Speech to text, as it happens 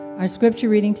Our scripture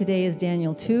reading today is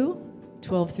Daniel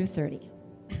 2:12 through 30.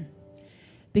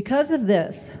 Because of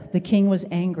this, the king was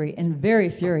angry and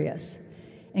very furious,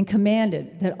 and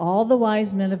commanded that all the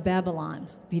wise men of Babylon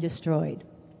be destroyed.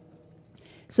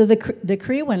 So the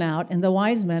decree went out, and the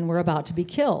wise men were about to be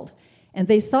killed, and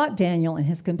they sought Daniel and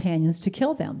his companions to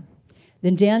kill them.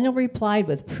 Then Daniel replied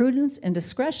with prudence and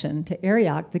discretion to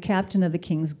Arioch, the captain of the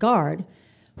king's guard,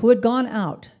 who had gone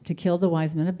out to kill the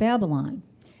wise men of Babylon.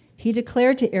 He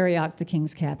declared to Arioch, the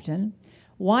king's captain,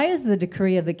 "Why is the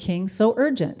decree of the king so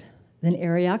urgent?" Then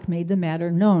Arioch made the matter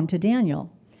known to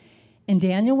Daniel. And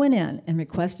Daniel went in and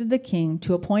requested the king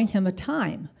to appoint him a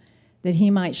time that he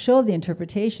might show the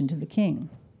interpretation to the king.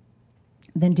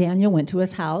 Then Daniel went to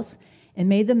his house and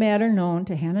made the matter known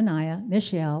to Hananiah,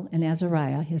 Mishael, and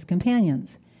Azariah, his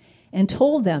companions, and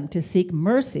told them to seek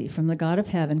mercy from the God of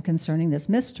heaven concerning this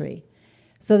mystery,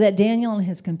 so that Daniel and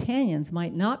his companions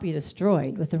might not be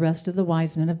destroyed with the rest of the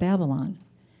wise men of Babylon.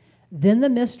 Then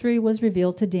the mystery was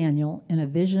revealed to Daniel in a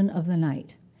vision of the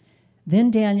night.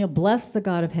 Then Daniel blessed the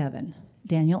God of heaven.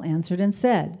 Daniel answered and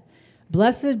said,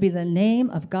 "Blessed be the name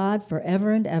of God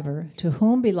forever and ever, to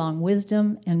whom belong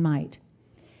wisdom and might.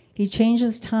 He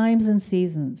changes times and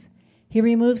seasons. He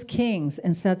removes kings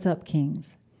and sets up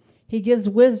kings. He gives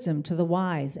wisdom to the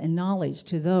wise and knowledge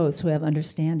to those who have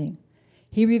understanding.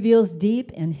 He reveals deep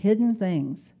and hidden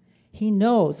things. He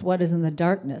knows what is in the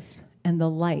darkness, and the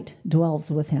light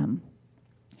dwells with him.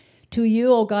 To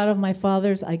you, O God of my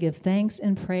fathers, I give thanks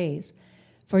and praise,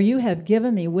 for you have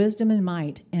given me wisdom and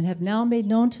might, and have now made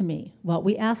known to me what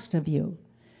we asked of you.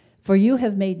 For you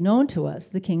have made known to us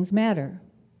the king's matter."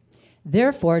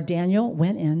 Therefore Daniel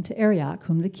went in to Arioch,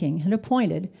 whom the king had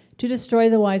appointed to destroy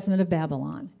the wise men of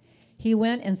Babylon. He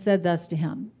went and said thus to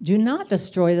him, "Do not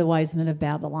destroy the wise men of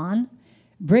Babylon.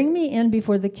 Bring me in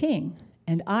before the king,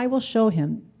 and I will show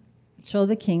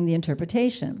the king the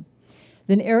interpretation."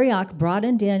 Then Arioch brought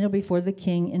in Daniel before the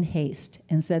king in haste,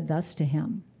 and said thus to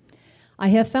him, "I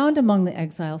have found among the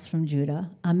exiles from Judah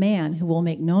a man who will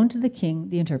make known to the king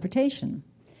the interpretation."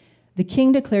 The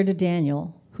king declared to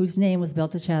Daniel, whose name was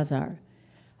Belteshazzar,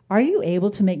 "Are you able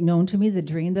to make known to me the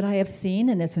dream that I have seen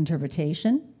and its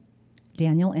interpretation?"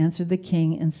 Daniel answered the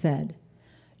king and said,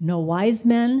 "No wise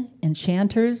men,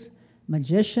 enchanters,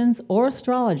 magicians, or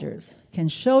astrologers can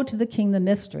show to the king the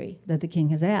mystery that the king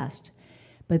has asked.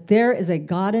 But there is a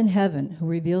God in heaven who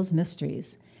reveals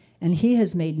mysteries, and he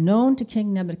has made known to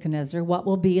King Nebuchadnezzar what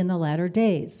will be in the latter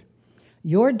days.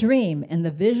 Your dream and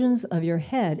the visions of your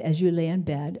head as you lay in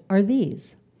bed are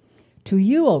these. To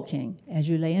you, O king, as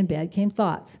you lay in bed, came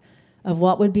thoughts of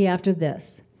what would be after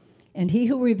this, and he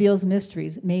who reveals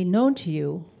mysteries made known to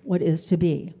you what is to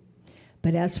be.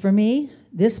 But as for me,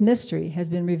 this mystery has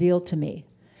been revealed to me,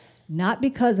 not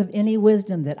because of any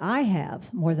wisdom that I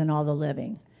have more than all the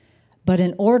living, but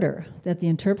in order that the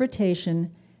interpretation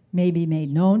may be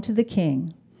made known to the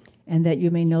king, and that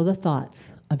you may know the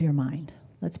thoughts of your mind."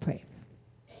 Let's pray.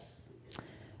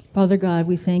 Father God,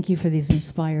 we thank you for these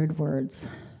inspired words.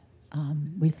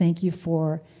 We thank you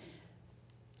for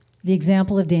the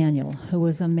example of Daniel, who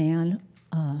was a man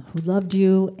who loved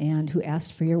you and who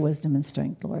asked for your wisdom and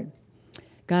strength, Lord.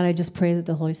 God, I just pray that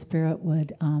the Holy Spirit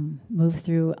would move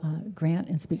through Grant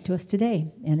and speak to us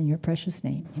today, and in your precious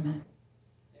name, amen.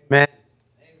 Amen.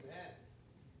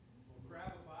 Well, grab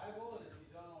a Bible, and if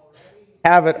you don't already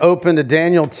have it open to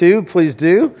Daniel 2, please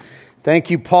do. Thank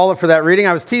you, Paula, for that reading.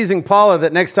 I was teasing Paula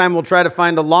that next time we'll try to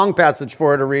find a long passage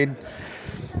for her to read.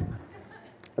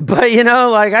 But,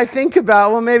 I think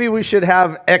about, well, maybe we should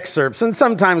have excerpts, and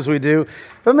sometimes we do.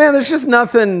 But, man, there's just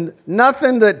nothing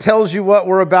that tells you what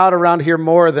we're about around here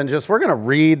more than just we're going to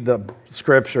read the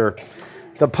Scripture.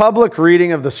 The public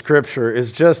reading of the Scripture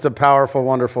is just a powerful,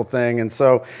 wonderful thing. And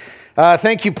so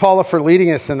thank you, Paula, for leading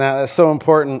us in that. That's so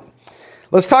important.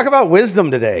 Let's talk about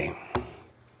wisdom today.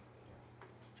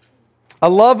 A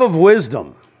love of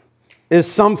wisdom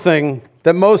is something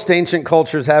that most ancient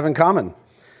cultures have in common.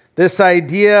 This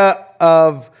idea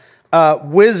of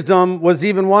wisdom was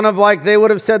even one of, they would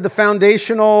have said, the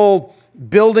foundational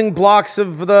building blocks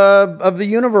of the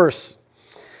universe.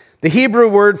 The Hebrew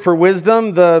word for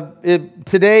wisdom,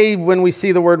 today when we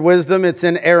see the word wisdom, it's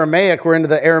in Aramaic. We're into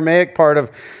the Aramaic part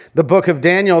of the book of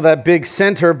Daniel, that big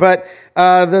center. But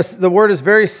the word is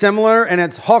very similar, and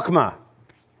it's chokmah.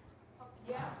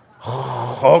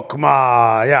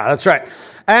 Chokmah, yeah, that's right.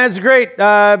 And it's great.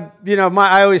 I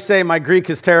always say my Greek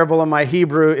is terrible and my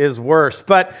Hebrew is worse.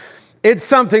 But it's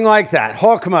something like that,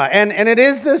 chokmah. And it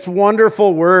is this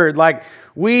wonderful word.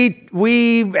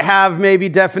 We have maybe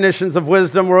definitions of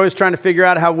wisdom. We're always trying to figure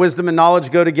out how wisdom and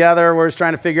knowledge go together. We're always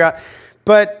trying to figure out.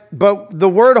 But the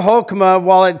word hokmah,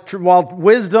 while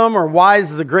wisdom or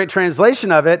wise is a great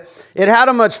translation of it, it had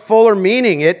a much fuller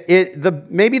meaning.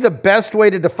 Maybe the best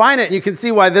way to define it, and you can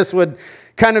see why this would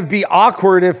kind of be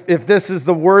awkward if this is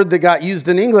the word that got used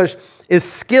in English, is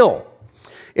skill.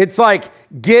 It's like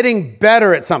getting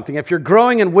better at something. If you're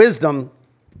growing in wisdom,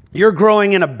 you're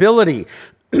growing in ability,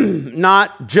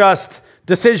 not just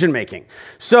decision making.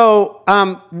 So,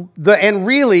 you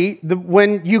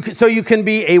can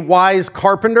be a wise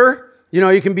carpenter.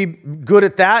 You can be good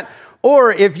at that.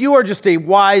 Or if you are just a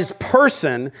wise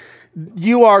person,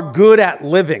 you are good at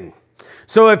living.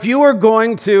 So if you are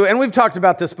going to, and we've talked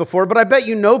about this before, but I bet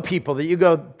you know people that you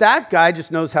go, that guy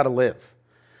just knows how to live.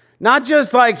 Not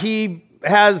just like he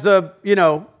has a,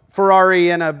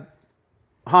 Ferrari and a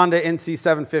Honda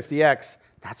NC750X.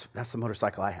 That's the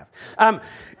motorcycle I have.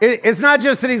 It's not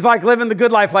just that he's like living the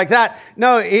good life like that.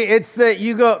 No, it's that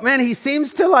you go, man, he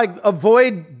seems to like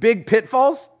avoid big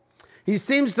pitfalls. He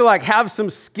seems to like have some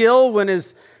skill when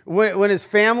his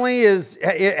family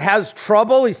has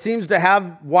trouble. He seems to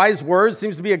have wise words.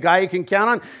 Seems to be a guy you can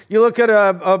count on. You look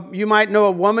at you might know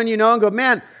a woman and go,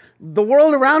 man, the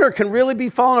world around her can really be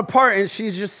falling apart, and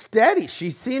she's just steady.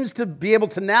 She seems to be able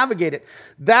to navigate it.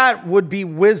 That would be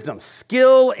wisdom,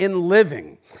 skill in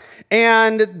living.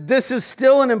 And this is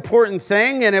still an important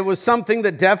thing, and it was something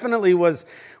that definitely was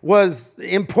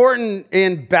important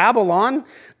in Babylon.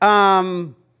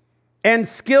 And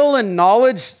skill and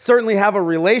knowledge certainly have a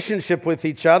relationship with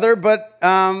each other, but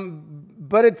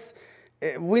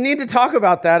we need to talk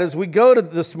about that as we go to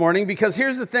this morning, because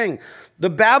here's the thing. The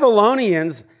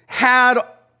Babylonians had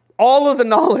all of the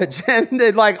knowledge and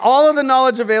all of the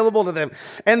knowledge available to them.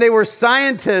 And they were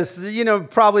scientists,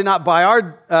 probably not by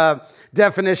our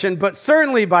definition, but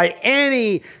certainly by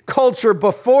any culture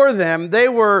before them. They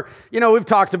were, we've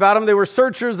talked about them. They were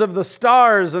searchers of the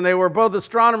stars, and they were both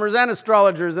astronomers and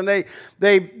astrologers. And they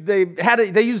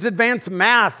used advanced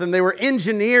math, and they were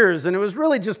engineers. And it was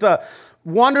really just a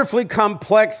wonderfully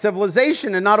complex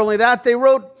civilization. And not only that, they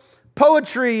wrote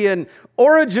poetry and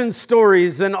origin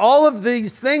stories and all of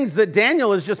these things that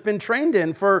Daniel has just been trained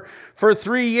in for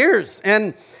 3 years.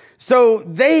 And so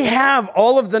they have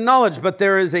all of the knowledge, but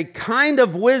there is a kind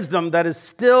of wisdom that is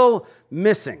still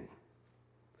missing.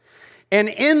 And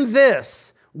in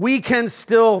this, we can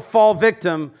still fall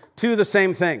victim to the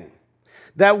same thing.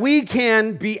 That we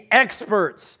can be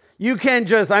experts. You can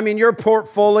your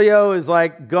portfolio is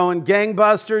like going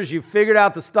gangbusters. You figured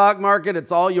out the stock market.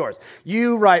 It's all yours.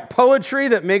 You write poetry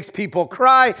that makes people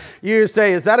cry. You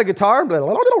say, is that a guitar? You go,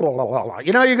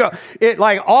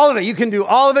 all of it. You can do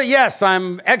all of it. Yes,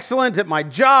 I'm excellent at my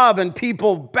job and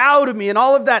people bow to me and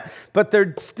all of that. But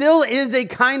there still is a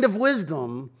kind of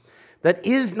wisdom that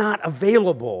is not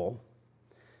available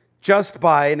just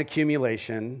by an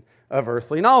accumulation of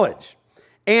earthly knowledge.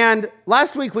 And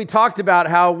last week we talked about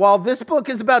how while this book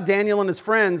is about Daniel and his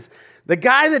friends, the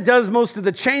guy that does most of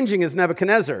the changing is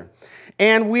Nebuchadnezzar.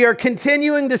 And we are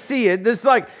continuing to see it. This is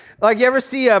like you ever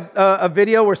see a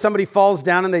video where somebody falls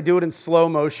down and they do it in slow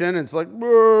motion? And it's like,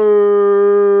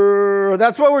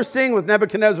 that's what we're seeing with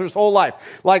Nebuchadnezzar's whole life.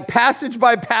 Like passage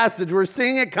by passage, we're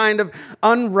seeing it kind of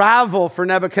unravel for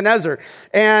Nebuchadnezzar.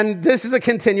 And this is a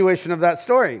continuation of that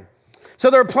story. So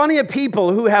there are plenty of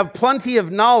people who have plenty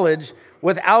of knowledge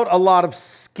without a lot of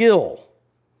skill.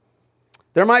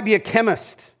 There might be a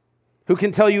chemist who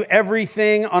can tell you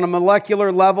everything on a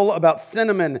molecular level about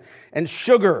cinnamon and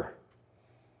sugar,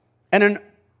 and an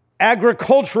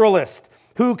agriculturalist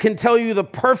who can tell you the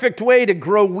perfect way to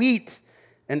grow wheat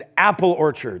and apple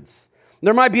orchards.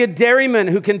 There might be a dairyman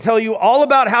who can tell you all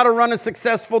about how to run a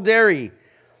successful dairy.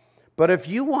 But if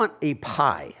you want a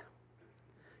pie,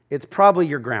 it's probably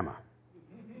your grandma,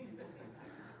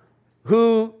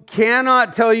 who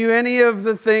cannot tell you any of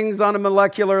the things on a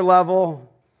molecular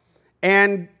level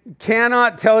and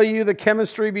cannot tell you the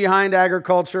chemistry behind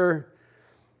agriculture,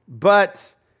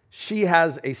 but she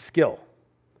has a skill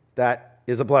that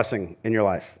is a blessing in your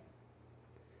life.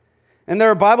 And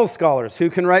there are Bible scholars who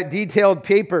can write detailed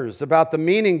papers about the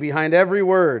meaning behind every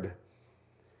word,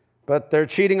 but they're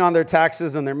cheating on their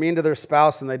taxes and they're mean to their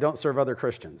spouse and they don't serve other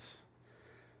Christians.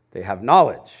 They have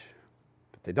knowledge,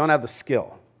 but they don't have the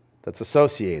skill that's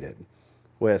associated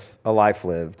with a life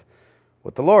lived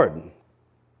with the Lord.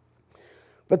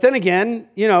 But then again,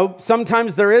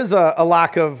 sometimes there is a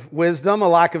lack of wisdom, a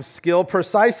lack of skill,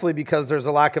 precisely because there's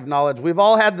a lack of knowledge. We've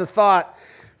all had the thought,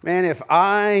 man, if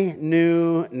I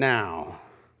knew now,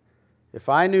 if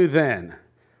I knew then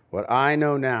what I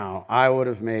know now, I would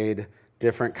have made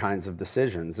different kinds of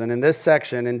decisions. And in this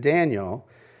section in Daniel,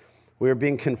 we are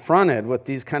being confronted with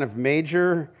these kind of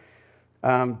major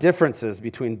differences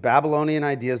between Babylonian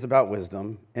ideas about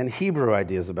wisdom and Hebrew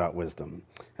ideas about wisdom.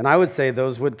 And I would say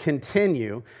those would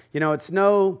continue. You know, it's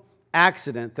no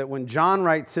accident that when John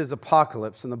writes his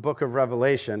apocalypse in the book of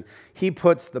Revelation, he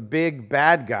puts the big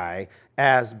bad guy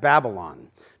as Babylon.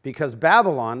 Because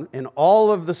Babylon, in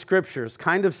all of the scriptures,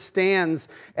 kind of stands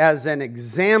as an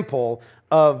example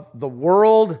of the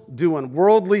world doing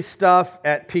worldly stuff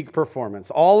at peak performance.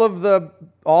 All of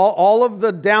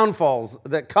the downfalls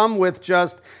that come with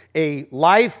just a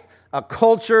life, a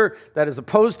culture that is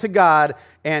opposed to God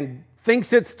and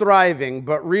thinks it's thriving,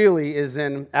 but really is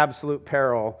in absolute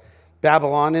peril.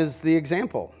 Babylon is the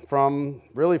example from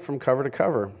cover to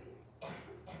cover.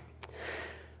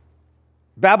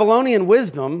 Babylonian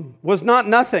wisdom was not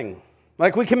nothing.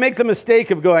 Like, we can make the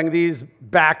mistake of going, these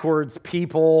backwards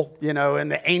people, you know, in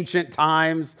the ancient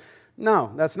times.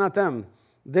 No, that's not them.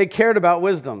 They cared about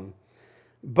wisdom.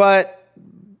 But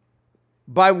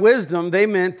by wisdom, they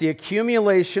meant the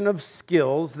accumulation of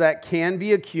skills that can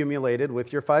be accumulated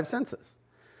with your five senses.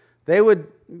 They would,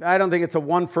 I don't think it's a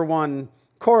one-for-one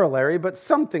corollary, but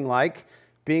something like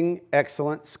being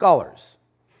excellent scholars.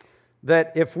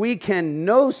 That if we can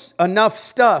know enough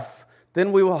stuff,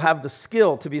 then we will have the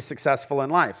skill to be successful in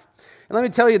life. And let me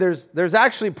tell you, there's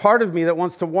actually part of me that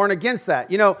wants to warn against that.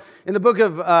 You know, in the book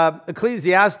of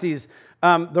Ecclesiastes,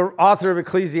 the author of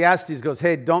Ecclesiastes goes,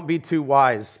 hey, don't be too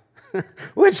wise,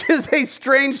 which is a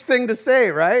strange thing to say,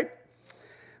 right?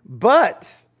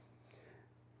 But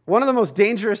one of the most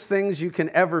dangerous things you can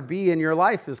ever be in your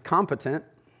life is competent.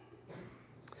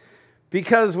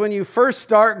 Because when you first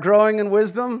start growing in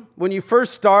wisdom, when you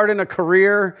first start in a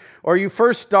career, or you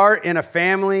first start in a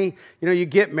family, you know, you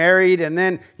get married and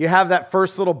then you have that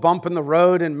first little bump in the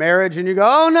road in marriage and you go,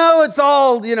 oh no, it's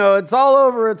all, you know, it's all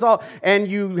over, and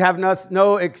you have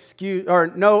no excuse or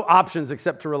no options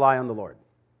except to rely on the Lord.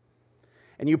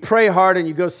 And you pray hard and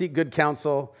you go seek good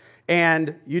counsel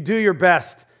and you do your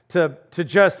best to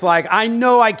just like, I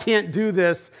know I can't do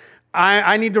this.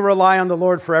 I need to rely on the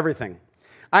Lord for everything.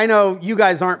 I know you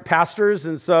guys aren't pastors,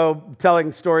 and so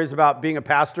telling stories about being a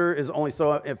pastor is only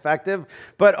so effective.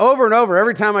 But over and over,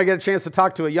 every time I get a chance to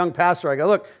talk to a young pastor, I go,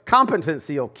 look,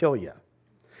 competency will kill you.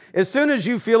 As soon as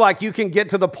you feel like you can get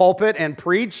to the pulpit and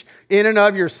preach in and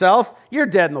of yourself, you're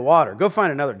dead in the water. Go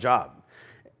find another job.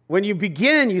 When you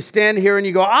begin, you stand here and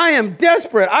you go, I am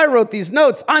desperate. I wrote these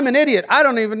notes. I'm an idiot. I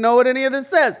don't even know what any of this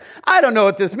says. I don't know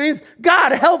what this means.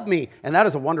 God, help me. And that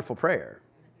is a wonderful prayer.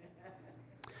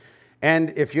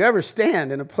 And if you ever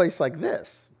stand in a place like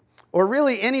this, or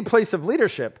really any place of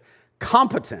leadership,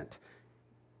 competent,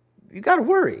 you got to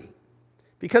worry,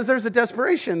 because there's a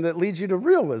desperation that leads you to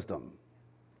real wisdom.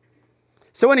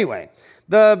 So anyway,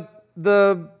 the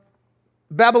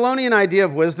Babylonian idea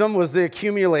of wisdom was the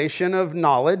accumulation of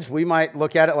knowledge. We might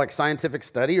look at it like scientific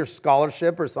study or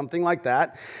scholarship or something like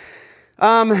that.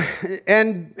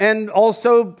 And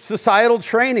also societal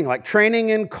training, like training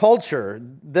in culture.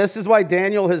 This is why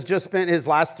Daniel has just spent his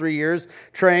last 3 years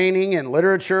training in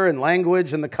literature and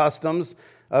language and the customs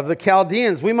of the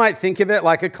Chaldeans. We might think of it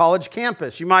like a college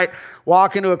campus. You might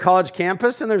walk into a college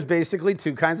campus and there's basically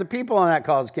two kinds of people on that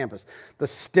college campus. The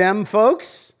STEM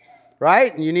folks,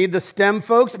 right? And you need the STEM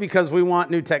folks because we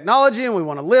want new technology and we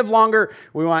want to live longer.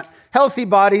 We want healthy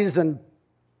bodies and,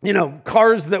 you know,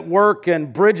 cars that work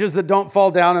and bridges that don't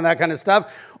fall down and that kind of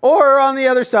stuff. Or on the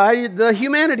other side, the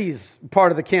humanities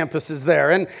part of the campus is there.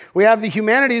 And we have the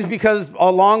humanities because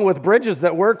along with bridges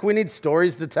that work, we need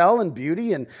stories to tell and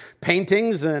beauty and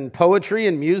paintings and poetry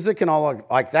and music and all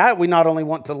like that. We not only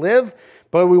want to live,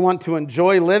 but we want to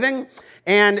enjoy living.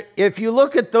 And if you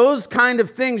look at those kind of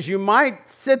things, you might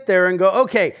sit there and go,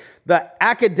 okay, the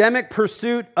academic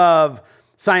pursuit of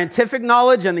scientific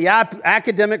knowledge and the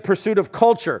academic pursuit of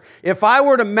culture. If I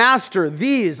were to master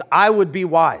these, I would be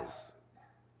wise.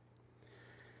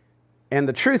 And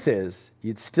the truth is,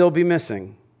 you'd still be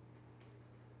missing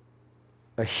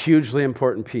a hugely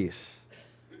important piece.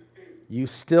 You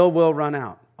still will run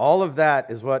out. All of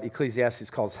that is what Ecclesiastes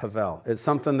calls havel. It's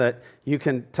something that you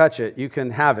can touch it, you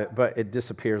can have it, but it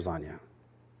disappears on you.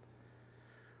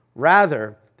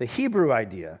 Rather, the Hebrew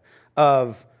idea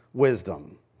of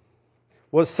wisdom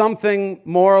was something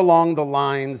more along the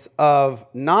lines of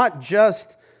not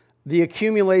just the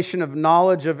accumulation of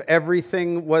knowledge of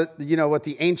everything, what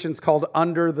the ancients called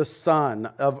under the sun,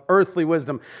 of earthly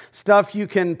wisdom, stuff you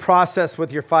can process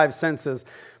with your five senses,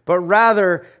 but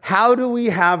rather, how do we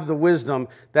have the wisdom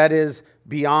that is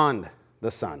beyond the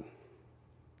sun?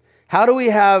 How do we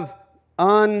have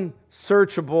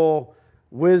unsearchable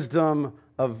wisdom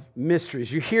of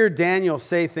mysteries. You hear Daniel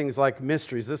say things like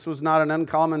mysteries. This was not an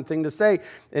uncommon thing to say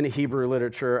in Hebrew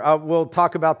literature. We'll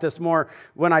talk about this more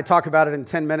when I talk about it in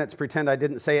 10 minutes. Pretend I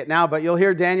didn't say it now, but you'll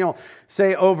hear Daniel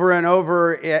say over and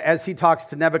over as he talks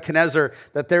to Nebuchadnezzar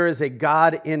that there is a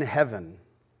God in heaven.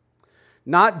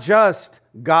 Not just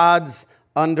gods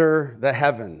under the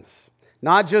heavens,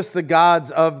 not just the gods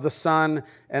of the sun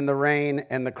and the rain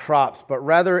and the crops, but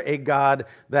rather a God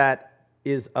that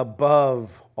is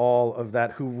above all of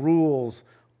that, who rules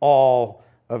all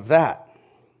of that.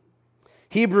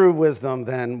 Hebrew wisdom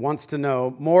then wants to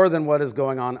know more than what is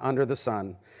going on under the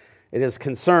sun. It is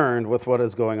concerned with what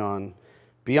is going on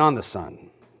beyond the sun.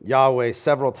 Yahweh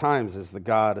several times is the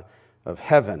God of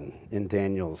heaven in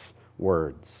Daniel's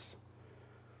words.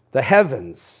 The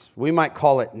heavens, we might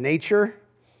call it nature.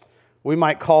 We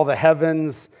might call the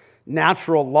heavens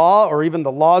natural law or even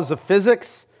the laws of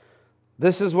physics.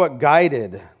 This is what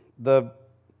guided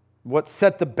what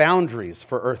set the boundaries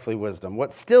for earthly wisdom,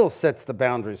 what still sets the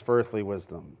boundaries for earthly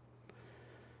wisdom.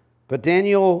 But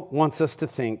Daniel wants us to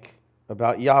think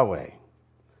about Yahweh,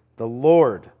 the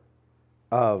Lord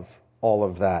of all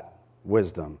of that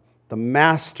wisdom, the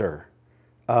master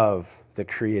of the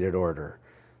created order,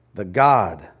 the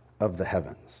God of the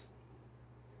heavens.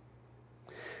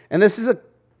 And this is a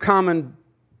common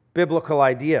biblical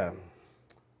idea.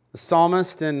 The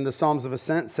psalmist in the Psalms of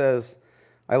Ascent says,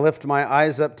 I lift my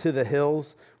eyes up to the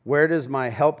hills. Where does my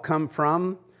help come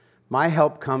from? My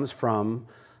help comes from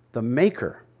the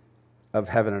maker of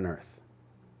heaven and earth.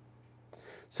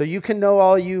 So you can know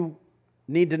all you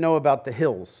need to know about the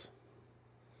hills.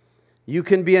 You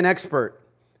can be an expert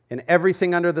in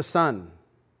everything under the sun.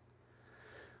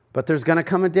 But there's going to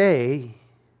come a day,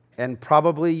 and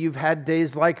probably you've had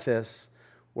days like this,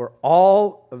 where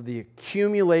all of the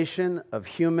accumulation of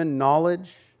human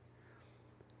knowledge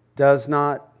does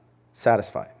not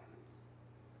satisfy.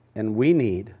 And we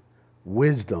need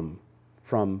wisdom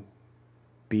from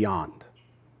beyond,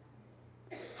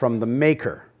 from the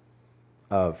maker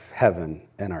of heaven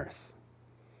and earth.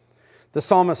 The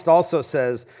psalmist also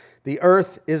says, the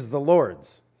earth is the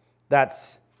Lord's.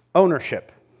 That's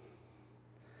ownership.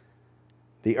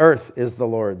 The earth is the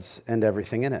Lord's and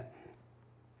everything in it.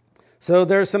 So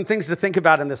there are some things to think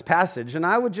about in this passage, and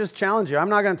I would just challenge you. I'm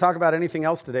not going to talk about anything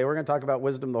else today. We're going to talk about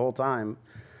wisdom the whole time.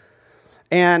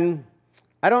 And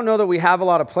I don't know that we have a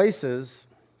lot of places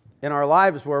in our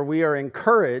lives where we are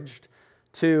encouraged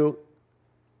to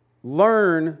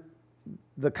learn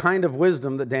the kind of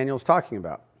wisdom that Daniel's talking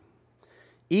about.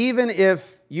 Even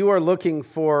if you are looking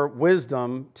for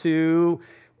wisdom in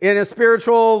a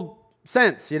spiritual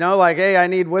sense, like, hey, I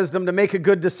need wisdom to make a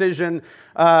good decision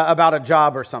about a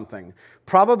job or something.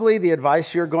 Probably the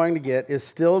advice you're going to get is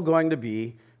still going to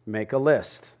be make a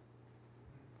list.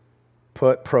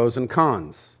 Put pros and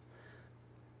cons.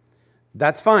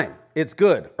 That's fine. It's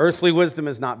good. Earthly wisdom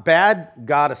is not bad.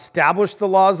 God established the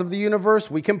laws of the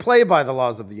universe. We can play by the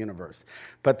laws of the universe.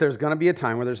 But there's going to be a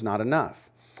time where there's not enough.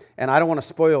 And I don't want to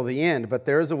spoil the end, but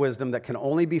there is a wisdom that can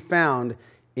only be found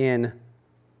in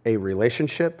a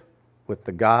relationship with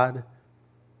the God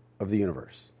of the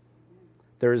universe.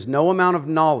 There is no amount of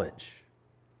knowledge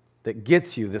that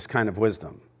gets you this kind of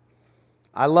wisdom.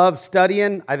 I love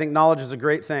studying. I think knowledge is a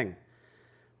great thing.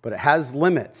 But it has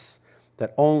limits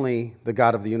that only the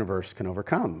God of the universe can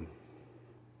overcome.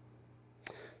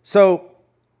 So,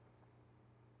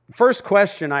 first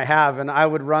question I have, and I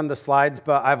would run the slides,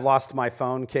 but I've lost my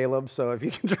phone, Caleb, so if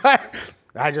you can try.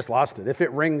 I just lost it. If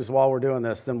it rings while we're doing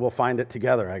this, then we'll find it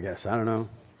together, I guess. I don't know.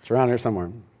 It's around here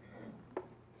somewhere.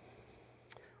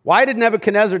 Why did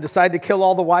Nebuchadnezzar decide to kill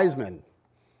all the wise men?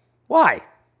 Why?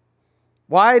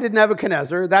 Why did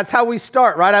Nebuchadnezzar? That's how we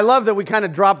start, right? I love that we kind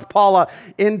of dropped Paula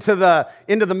into the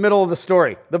middle of the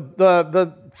story.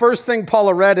 The first thing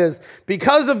Paula read is,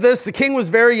 because of this, the king was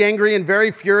very angry and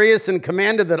very furious and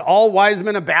commanded that all wise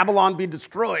men of Babylon be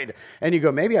destroyed. And you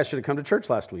go, maybe I should have come to church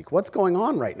last week. What's going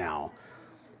on right now?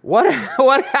 What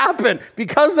happened?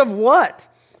 Because of what?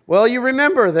 Well, you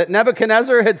remember that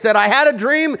Nebuchadnezzar had said, I had a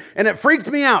dream and it freaked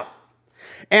me out.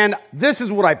 And this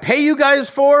is what I pay you guys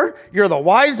for. You're the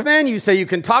wise men. You say you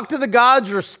can talk to the gods.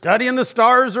 You're studying the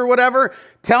stars or whatever.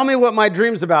 Tell me what my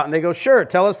dream's about. And they go, sure,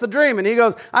 tell us the dream. And he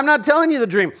goes, I'm not telling you the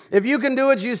dream. If you can do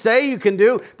what you say you can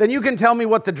do, then you can tell me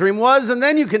what the dream was, and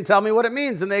then you can tell me what it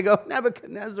means. And they go,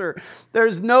 Nebuchadnezzar,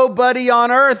 there's nobody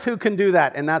on earth who can do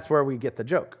that. And that's where we get the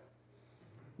joke.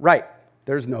 Right.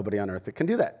 There's nobody on earth that can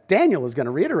do that. Daniel is going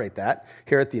to reiterate that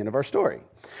here at the end of our story.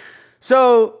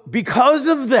 So because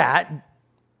of that,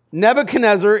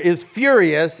 Nebuchadnezzar is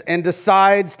furious and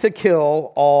decides to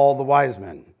kill all the wise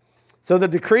men. So the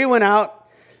decree went out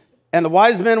And the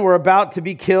wise men were about to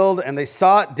be killed, and they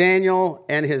sought Daniel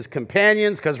and his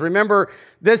companions, because remember,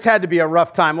 this had to be a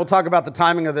rough time. We'll talk about the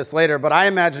timing of this later, but I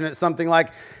imagine it's something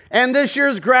like, and this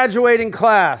year's graduating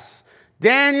class,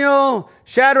 Daniel,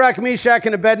 Shadrach, Meshach,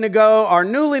 and Abednego are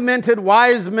newly minted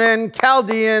wise men,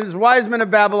 Chaldeans, wise men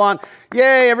of Babylon.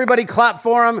 Yay, everybody clap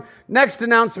for them. Next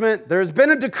announcement, there's been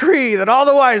a decree that all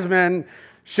the wise men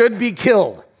should be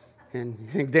killed. And you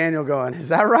think Daniel going, is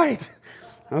that right?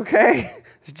 Okay.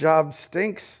 This job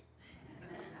stinks.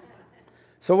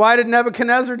 So why did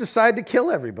Nebuchadnezzar decide to kill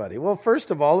everybody? Well,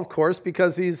 first of all, of course,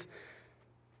 because he's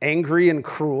angry and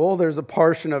cruel. There's a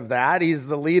portion of that. He's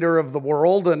the leader of the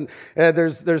world, and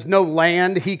there's no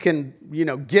land he can,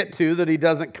 get to that he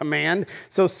doesn't command.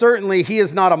 So certainly he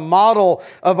is not a model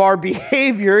of our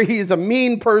behavior. He's a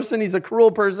mean person. He's a cruel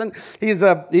person. He's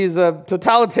a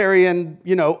totalitarian,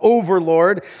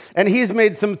 overlord, and he's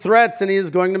made some threats, and he is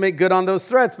going to make good on those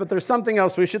threats. But there's something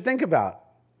else we should think about.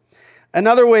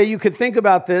 Another way you could think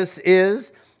about this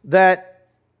is that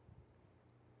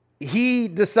he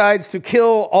decides to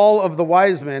kill all of the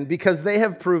wise men because they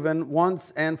have proven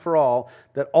once and for all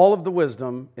that all of the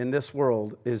wisdom in this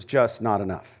world is just not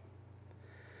enough.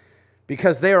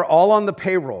 Because they are all on the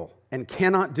payroll and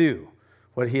cannot do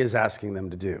what he is asking them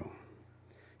to do.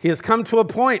 He has come to a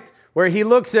point where he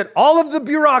looks at all of the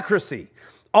bureaucracy,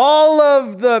 all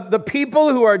of the people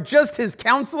who are just his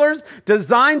counselors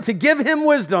designed to give him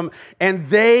wisdom, and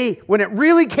they, when it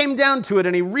really came down to it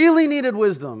and he really needed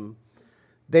wisdom,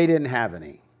 they didn't have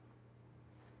any.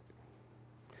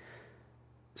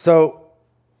 So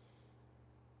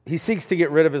he seeks to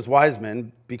get rid of his wise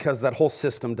men because that whole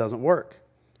system doesn't work.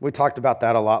 We talked about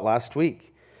that a lot last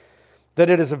week. That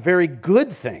it is a very good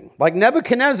thing. Like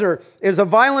Nebuchadnezzar is a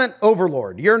violent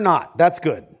overlord. You're not. That's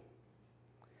good.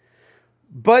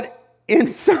 But in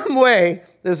some way,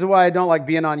 this is why I don't like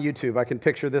being on YouTube. I can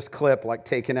picture this clip like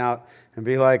taken out and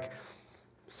be like,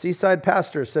 Seaside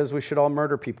pastor says we should all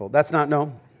murder people. That's not,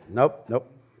 nope.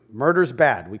 Murder's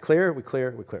bad. We clear.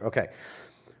 Okay.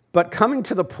 But coming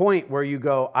to the point where you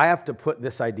go, I have to put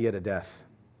this idea to death,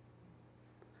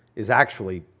 is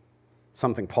actually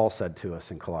something Paul said to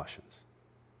us in Colossians.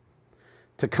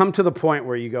 To come to the point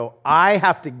where you go, I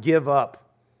have to give up.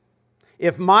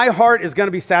 If my heart is going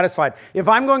to be satisfied, if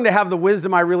I'm going to have the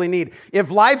wisdom I really need, if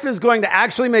life is going to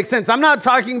actually make sense, I'm not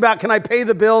talking about can I pay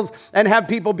the bills and have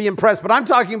people be impressed, but I'm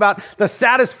talking about the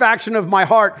satisfaction of my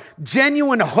heart,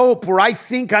 genuine hope where I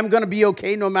think I'm going to be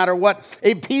okay no matter what,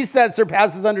 a peace that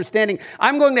surpasses understanding.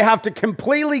 I'm going to have to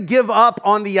completely give up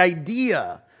on the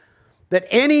idea that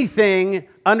anything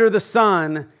under the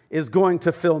sun is going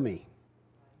to fill me.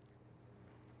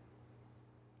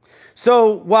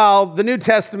 So while the New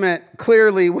Testament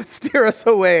clearly would steer us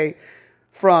away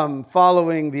from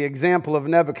following the example of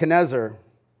Nebuchadnezzar,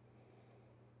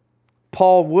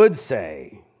 Paul would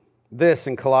say this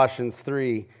in Colossians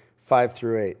 3, 5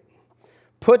 through 8.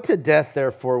 Put to death,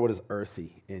 therefore, what is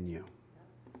earthy in you.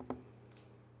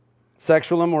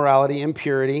 Sexual immorality,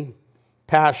 impurity,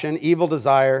 passion, evil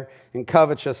desire, and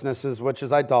covetousness, which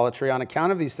is idolatry. On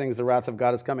account of these things, the wrath of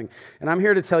God is coming. And I'm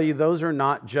here to tell you, those are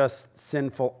not just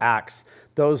sinful acts.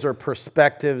 Those are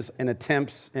perspectives and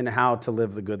attempts in how to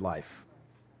live the good life.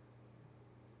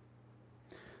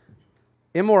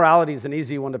 Immorality is an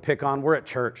easy one to pick on. We're at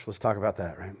church. Let's talk about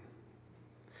that, right?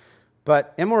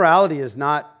 But immorality is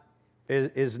not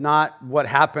what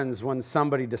happens when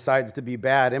somebody decides to be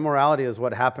bad. Immorality is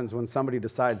what happens when somebody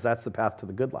decides that's the path to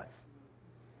the good life.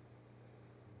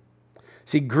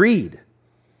 See, greed,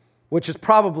 which is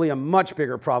probably a much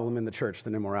bigger problem in the church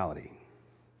than immorality,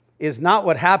 is not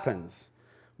what happens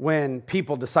when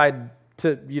people decide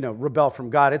to, rebel from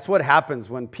God. It's what happens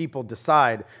when people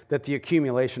decide that the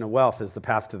accumulation of wealth is the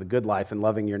path to the good life and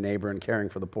loving your neighbor and caring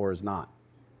for the poor is not.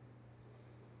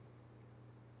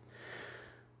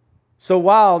 So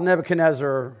while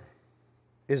Nebuchadnezzar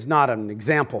is not an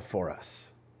example for us,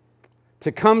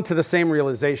 to come to the same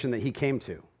realization that he came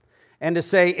to, and to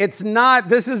say,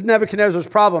 this is Nebuchadnezzar's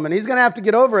problem, and he's going to have to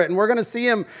get over it, and we're going to see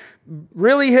him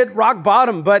really hit rock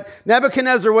bottom. But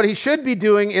Nebuchadnezzar, what he should be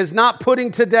doing is not putting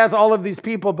to death all of these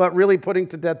people, but really putting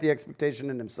to death the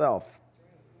expectation in himself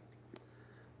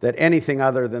that anything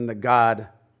other than the God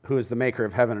who is the maker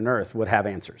of heaven and earth would have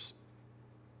answers.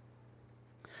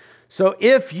 So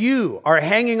if you are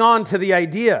hanging on to the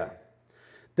idea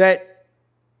that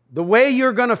the way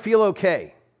you're going to feel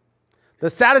okay, the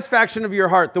satisfaction of your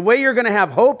heart, the way you're going to have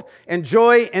hope and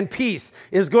joy and peace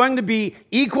is going to be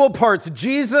equal parts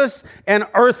Jesus and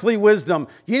earthly wisdom.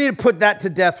 You need to put that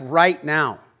to death right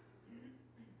now.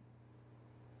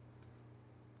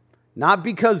 Not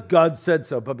because God said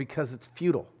so, but because it's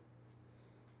futile.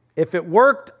 If it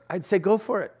worked, I'd say go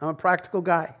for it. I'm a practical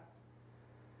guy.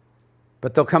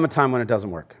 But there'll come a time when it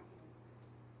doesn't work.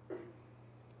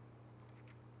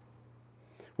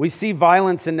 We see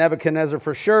violence in Nebuchadnezzar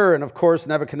for sure, and of course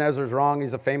Nebuchadnezzar's wrong.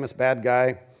 He's a famous bad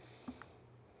guy.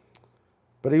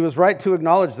 But he was right to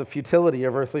acknowledge the futility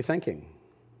of earthly thinking.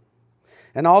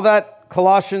 And all that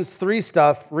Colossians 3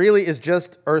 stuff really is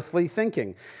just earthly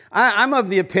thinking. I'm of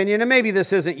the opinion, and maybe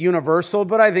this isn't universal,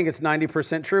 but I think it's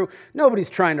 90% true. Nobody's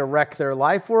trying to wreck their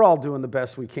life. We're all doing the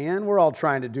best we can. We're all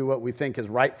trying to do what we think is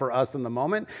right for us in the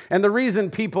moment. And the reason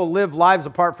people live lives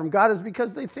apart from God is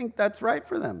because they think that's right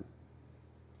for them.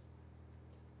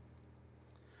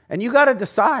 And you got to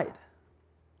decide.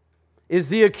 Is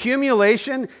the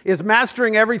accumulation, is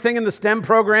mastering everything in the STEM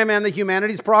program and the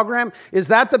humanities program, is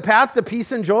that the path to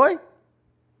peace and joy?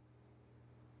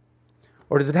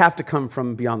 Or does it have to come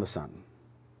from beyond the sun?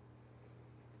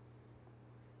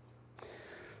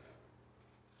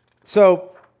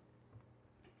 So,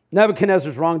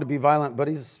 Nebuchadnezzar's wrong to be violent, but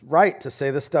he's right to say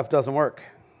this stuff doesn't work.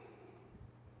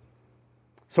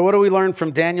 So what do we learn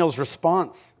from Daniel's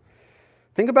response?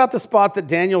 Think about the spot that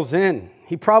Daniel's in.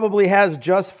 He probably has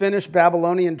just finished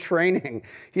Babylonian training.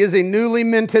 He is a newly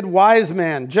minted wise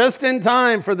man, just in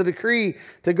time for the decree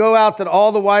to go out that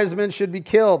all the wise men should be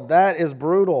killed. That is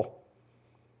brutal.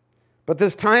 But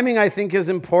this timing, I think, is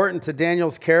important to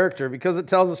Daniel's character because it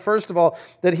tells us, first of all,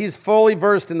 that he's fully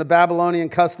versed in the Babylonian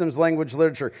customs, language,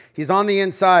 literature. He's on the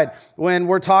inside. When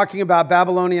we're talking about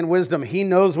Babylonian wisdom, he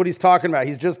knows what he's talking about.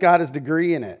 He's just got his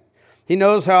degree in it. He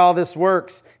knows how all this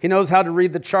works. He knows how to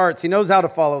read the charts. He knows how to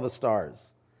follow the stars.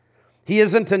 He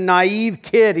isn't a naive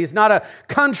kid. He's not a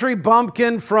country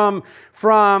bumpkin from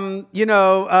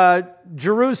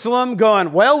Jerusalem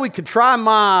going, well, we could try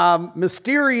my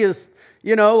mysterious,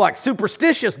 like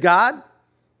superstitious God.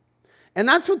 And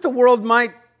that's what the world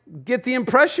might get the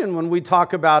impression when we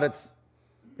talk about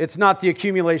it's not the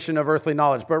accumulation of earthly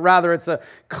knowledge, but rather it's a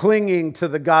clinging to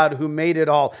the God who made it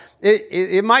all.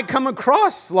 It might come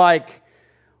across like,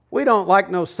 we don't like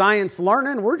no science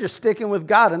learning. We're just sticking with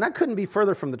God. And that couldn't be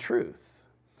further from the truth.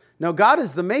 No, God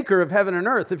is the maker of heaven and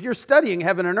earth. If you're studying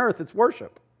heaven and earth, it's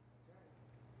worship.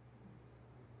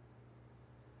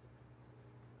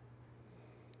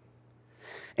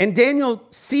 And Daniel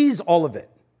sees all of it.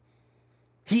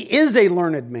 He is a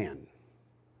learned man.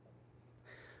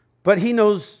 But he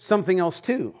knows something else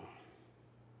too.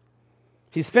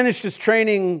 He's finished his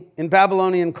training in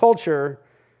Babylonian culture.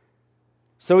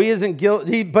 So he isn't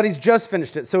guilty, but he's just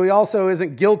finished it. So he also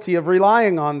isn't guilty of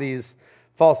relying on these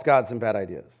false gods and bad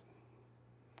ideas.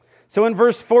 So in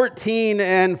verse 14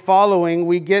 and following,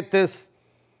 we get this,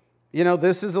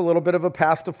 this is a little bit of a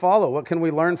path to follow. What can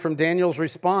we learn from Daniel's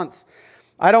response?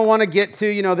 I don't want to get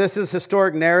to, this is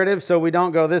historic narrative, so we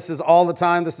don't go, this is all the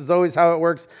time, this is always how it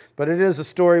works, but it is a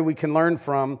story we can learn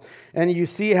from. And you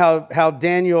see how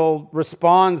Daniel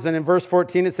responds, and in verse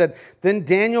 14 it said, then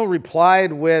Daniel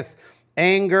replied with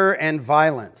anger and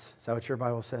violence. Is that what your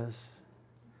Bible says?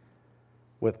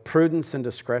 With prudence and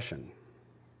discretion.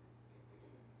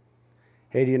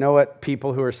 Hey, do you know what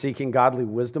people who are seeking godly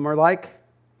wisdom are like?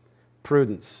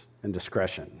 Prudence and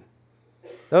discretion.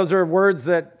 Those are words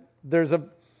that there's a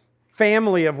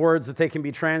family of words that they can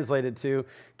be translated to,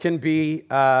 can be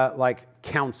like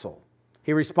counsel.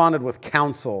 He responded with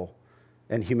counsel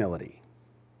and humility.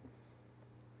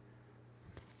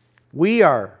 We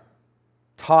are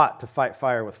taught to fight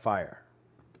fire with fire.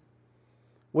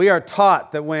 We are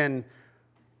taught that when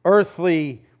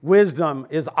earthly wisdom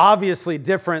is obviously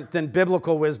different than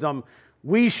biblical wisdom,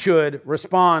 we should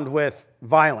respond with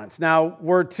violence. Now,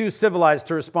 we're too civilized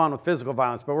to respond with physical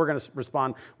violence, but we're going to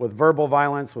respond with verbal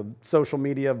violence, with social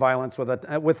media violence,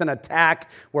 with an attack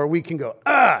where we can go,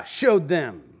 showed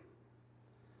them.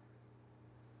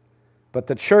 But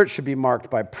the church should be marked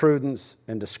by prudence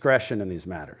and discretion in these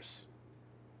matters.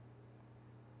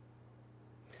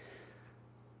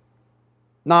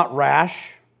 Not rash,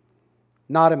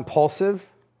 not impulsive,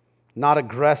 not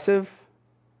aggressive,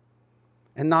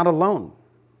 and not alone.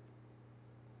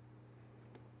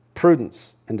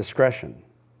 Prudence and discretion.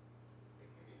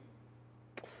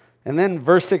 And then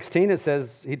verse 16, it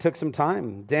says he took some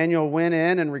time. Daniel went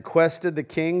in and requested the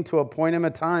king to appoint him a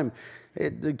time.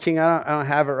 The king, I don't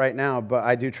have it right now, but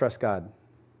I do trust God.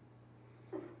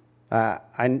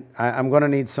 I'm going to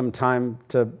need some time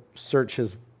to search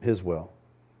his will.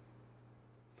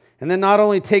 And then not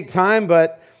only take time,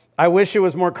 but I wish it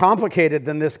was more complicated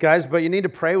than this, guys, but you need to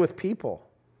pray with people.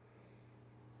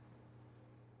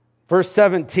 Verse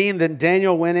 17, then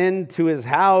Daniel went into his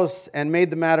house and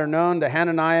made the matter known to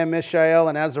Hananiah, Mishael,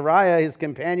 and Azariah, his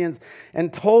companions,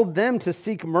 and told them to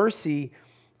seek mercy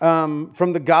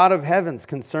from the God of heavens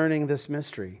concerning this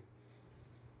mystery.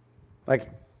 Like,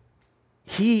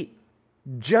 he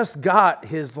just got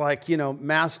his,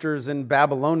 master's in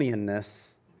Babylonianness.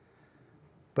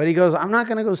 But he goes, I'm not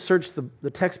going to go search the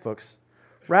textbooks.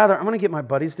 Rather, I'm going to get my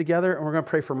buddies together and we're going to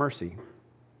pray for mercy.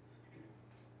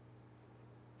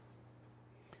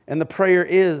 And the prayer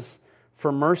is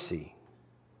for mercy.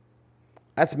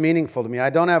 That's meaningful to me. I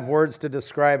don't have words to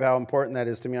describe how important that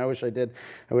is to me. I wish I did.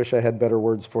 I wish I had better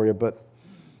words for you. But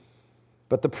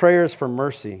the prayer is for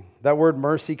mercy. That word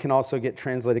mercy can also get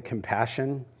translated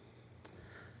compassion.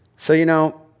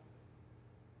 So,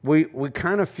 we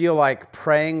kind of feel like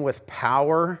praying with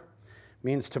power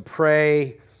means to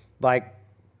pray like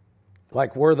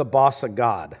we're the boss of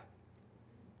God.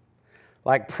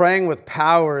 Like praying with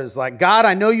power is like, God,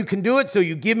 I know you can do it, so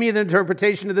you give me the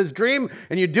interpretation of this dream,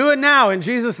 and you do it now in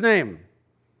Jesus' name.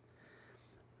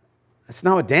 That's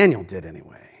not what Daniel did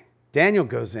anyway. Daniel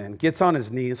goes in, gets on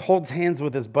his knees, holds hands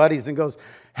with his buddies, and goes,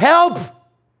 help!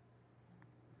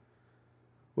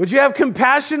 Would you have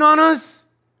compassion on us?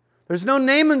 There's no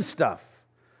naming stuff.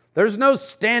 There's no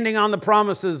standing on the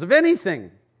promises of anything.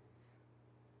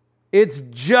 It's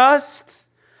just,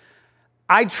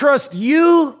 I trust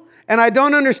you, and I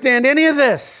don't understand any of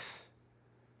this.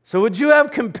 So would you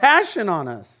have compassion on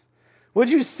us? Would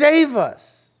you save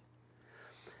us?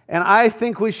 And I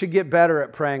think we should get better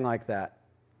at praying like that.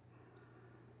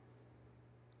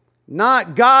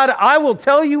 Not, God, I will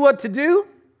tell you what to do.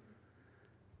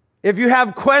 If you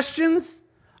have questions,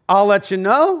 I'll let you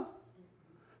know.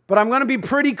 But I'm going to be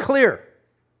pretty clear.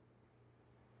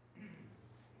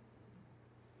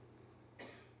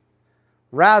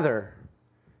 Rather,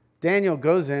 Daniel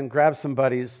goes in, grabs some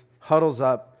buddies, huddles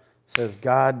up, says,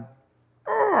 God,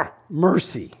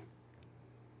 mercy.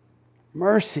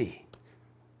 Mercy.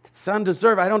 It's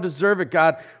undeserved. I don't deserve it,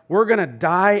 God. We're going to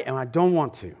die, and I don't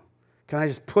want to. Can I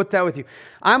just put that with you?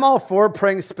 I'm all for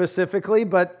praying specifically,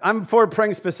 but I'm for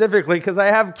praying specifically because I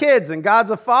have kids and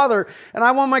God's a father and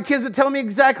I want my kids to tell me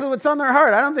exactly what's on their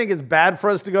heart. I don't think it's bad for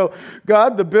us to go,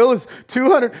 God, the bill is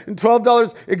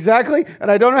 $212 exactly and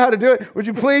I don't know how to do it. Would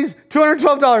you please?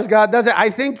 $212, God. That's it. I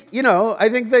think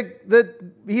that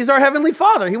He's our Heavenly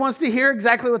Father. He wants to hear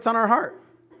exactly what's on our heart.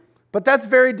 But that's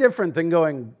very different than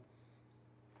going,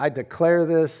 I declare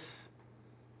this,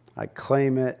 I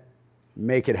claim it,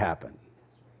 make it happen.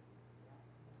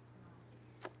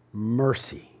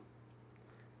 Mercy,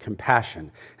 compassion.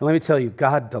 And let me tell you,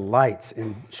 God delights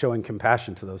in showing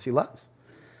compassion to those He loves.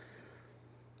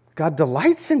 God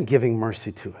delights in giving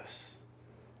mercy to us.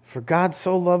 For God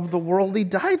so loved the world, He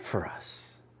died for us.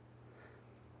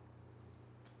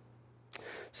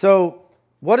 So,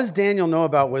 what does Daniel know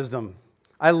about wisdom?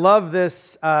 I love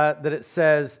this, that it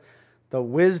says, the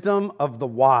wisdom of the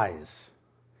wise.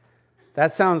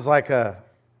 That sounds like a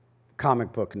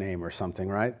comic book name or something,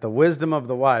 right? The wisdom of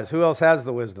the wise. Who else has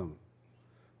the wisdom?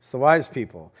 It's the wise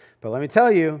people. But let me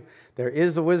tell you, there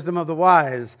is the wisdom of the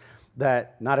wise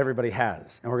that not everybody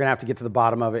has. And we're going to have to get to the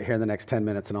bottom of it here in the next 10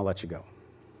 minutes, and I'll let you go.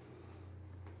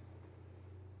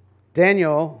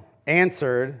 Daniel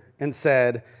answered and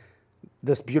said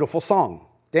this beautiful song.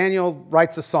 Daniel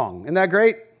writes a song. Isn't that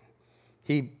great?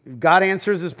 God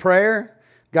answers his prayer.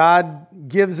 God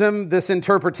gives him this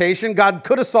interpretation. God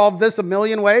could have solved this a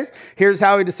million ways. Here's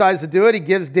how He decides to do it. He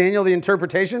gives Daniel the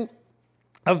interpretation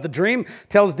of the dream,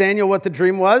 tells Daniel what the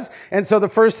dream was. And so the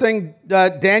first thing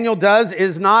Daniel does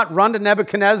is not run to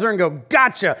Nebuchadnezzar and go,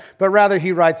 gotcha, but rather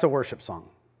he writes a worship song.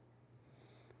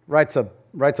 Writes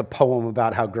a poem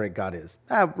about how great God is.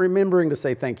 Remembering to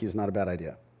say thank you is not a bad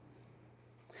idea.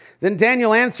 Then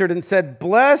Daniel answered and said,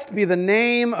 blessed be the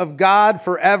name of God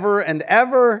forever and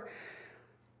ever,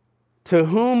 to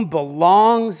whom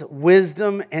belongs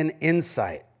wisdom and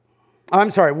insight.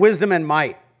 Wisdom and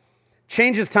might.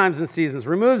 Changes times and seasons,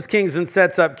 removes kings and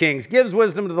sets up kings, gives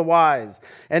wisdom to the wise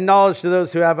and knowledge to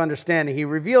those who have understanding. He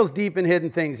reveals deep and hidden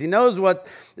things. He knows what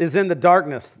is in the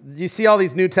darkness. You see all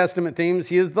these New Testament themes.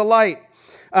 He is the light,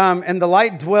 and the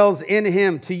light dwells in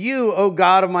Him. To you, O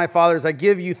God of my fathers, I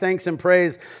give you thanks and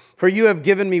praise, for you have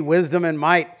given me wisdom and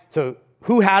might. So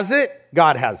who has it?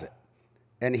 God has it.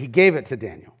 And He gave it to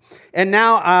Daniel. And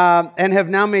have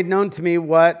now made known to me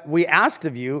what we asked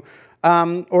of you,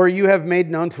 or you have made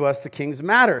known to us the king's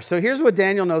matter. So here's what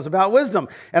Daniel knows about wisdom.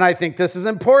 And I think this is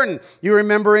important. You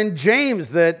remember in James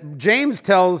that James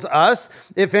tells us,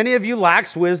 if any of you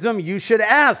lacks wisdom, you should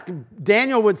ask.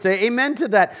 Daniel would say amen to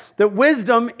that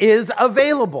wisdom is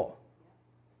available.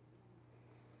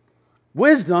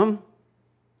 Wisdom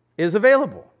is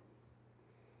available.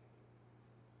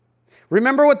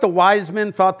 Remember what the wise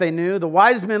men thought they knew? The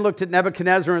wise men looked at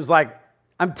Nebuchadnezzar and was like,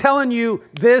 I'm telling you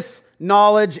this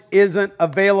knowledge isn't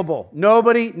available.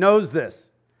 Nobody knows this.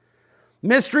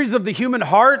 Mysteries of the human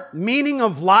heart, meaning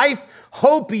of life,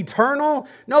 hope eternal.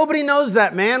 Nobody knows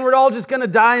that, man. We're all just going to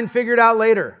die and figure it out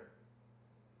later.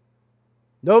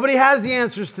 Nobody has the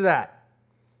answers to that.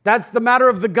 That's the matter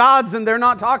of the gods, and they're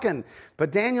not talking.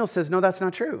 But Daniel says, no, that's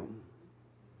not true.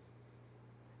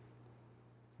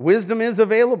 Wisdom is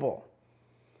available.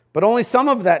 But only some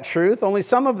of that truth, only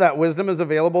some of that wisdom is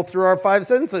available through our five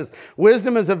senses.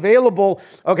 Wisdom is available.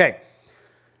 Okay,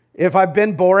 if I've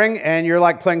been boring and you're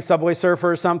like playing Subway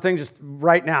Surfer or something, just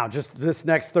right now, just this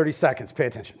next 30 seconds, pay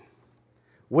attention.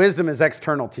 Wisdom is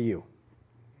external to you.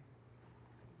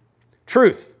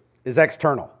 Truth is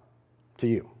external to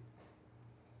you.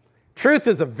 Truth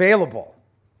is available,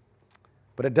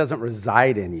 but it doesn't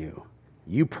reside in you.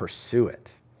 You pursue it.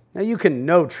 Now, you can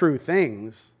know true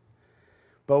things,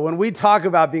 but when we talk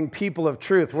about being people of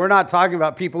truth, we're not talking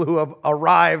about people who have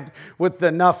arrived with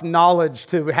enough knowledge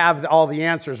to have all the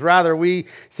answers. Rather, we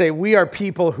say we are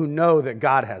people who know that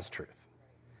God has truth.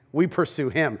 We pursue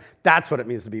Him. That's what it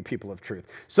means to be people of truth.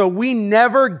 So we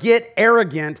never get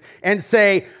arrogant and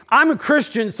say, I'm a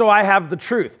Christian, so I have the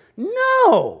truth.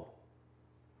 No.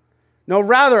 No,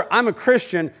 rather, I'm a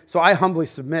Christian, so I humbly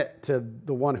submit to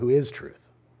the one who is truth.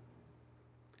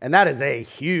 And that is a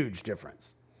huge difference.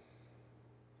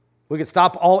 We could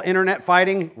stop all internet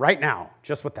fighting right now,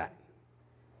 just with that.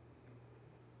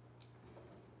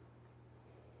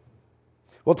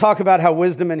 We'll talk about how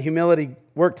wisdom and humility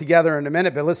work together in a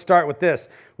minute, but let's start with this.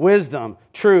 Wisdom,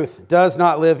 truth, does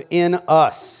not live in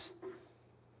us.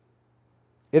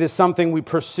 It is something we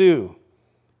pursue.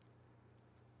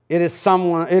 It is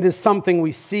something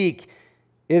we seek.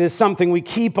 It is something we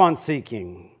keep on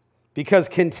seeking. Because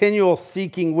continual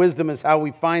seeking wisdom is how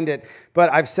we find it. But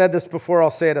I've said this before,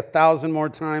 I'll say it 1,000 more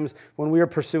times. When we are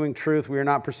pursuing truth, we are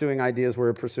not pursuing ideas,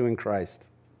 we're pursuing Christ.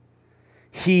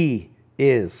 He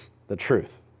is the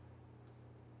truth.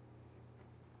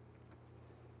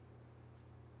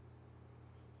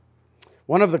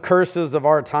 One of the curses of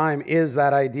our time is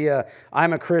that idea,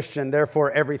 I'm a Christian,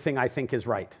 therefore everything I think is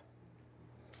right.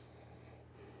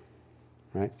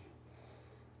 Right?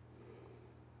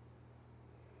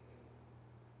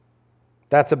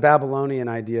 That's a Babylonian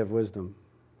idea of wisdom.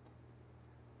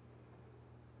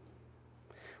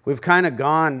 We've kind of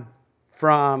gone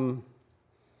from,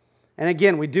 and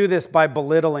again, we do this by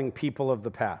belittling people of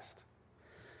the past,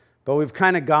 but we've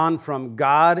kind of gone from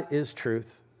God is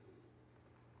truth,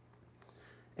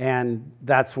 and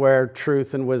that's where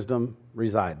truth and wisdom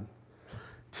reside,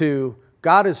 to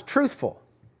God is truthful.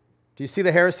 Do you see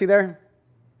the heresy there?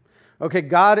 Okay,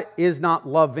 God is not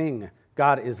loving,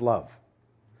 God is love.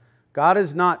 God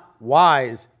is not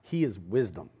wise, He is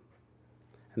wisdom.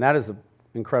 And that is an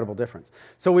incredible difference.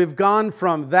 So we've gone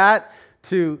from that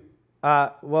to,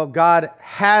 God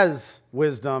has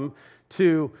wisdom,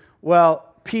 to,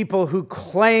 people who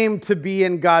claim to be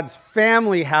in God's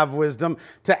family have wisdom,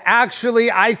 to actually,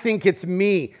 I think it's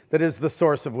me that is the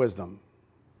source of wisdom.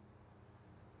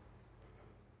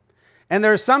 And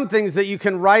there are some things that you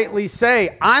can rightly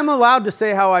say. I'm allowed to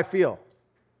say how I feel.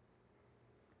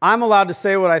 I'm allowed to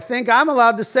say what I think. I'm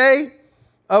allowed to say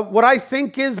what I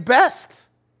think is best.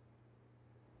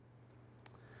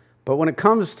 But when it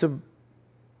comes to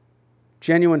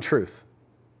genuine truth,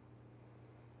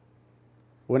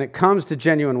 when it comes to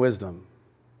genuine wisdom,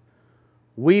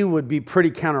 we would be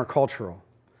pretty countercultural.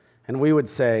 And we would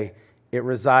say it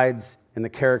resides in the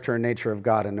character and nature of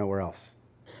God and nowhere else.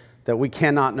 That we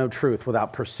cannot know truth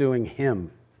without pursuing Him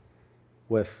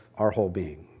with our whole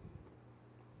being.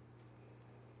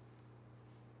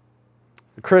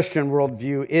 The Christian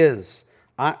worldview is,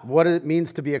 what it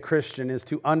means to be a Christian is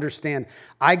to understand,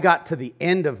 I got to the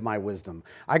end of my wisdom.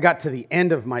 I got to the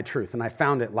end of my truth, and I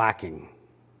found it lacking.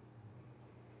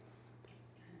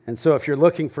 And so if you're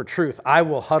looking for truth, I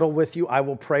will huddle with you. I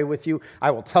will pray with you.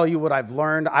 I will tell you what I've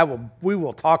learned. We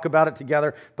will talk about it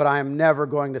together, but I am never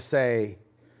going to say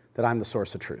that I'm the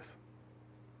source of truth.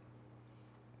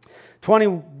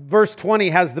 Verse 20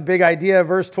 has the big idea.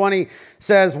 Verse 20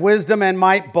 says, wisdom and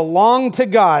might belong to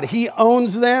God. He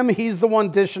owns them. He's the one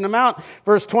dishing them out.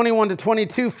 Verse 21 to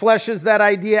 22 fleshes that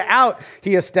idea out.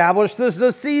 He establishes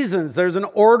the seasons. There's an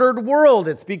ordered world.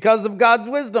 It's because of God's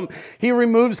wisdom. He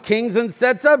removes kings and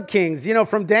sets up kings. You know,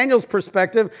 from Daniel's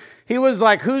perspective, he was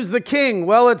like, who's the king?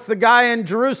 Well, it's the guy in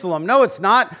Jerusalem. No, it's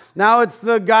not. Now it's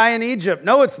the guy in Egypt.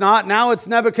 No, it's not. Now it's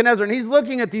Nebuchadnezzar. And he's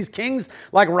looking at these kings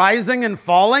like rising and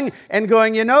falling and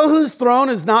going, you know whose throne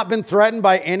has not been threatened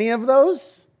by any of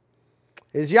those?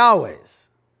 Is Yahweh's.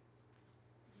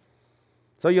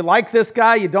 So you like this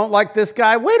guy, you don't like this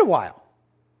guy, wait a while.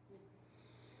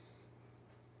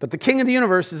 But the King of the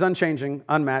universe is unchanging,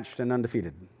 unmatched, and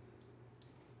undefeated.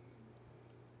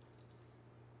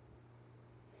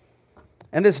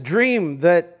 And this dream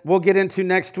that we'll get into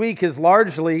next week is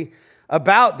largely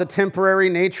about the temporary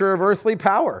nature of earthly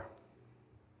power.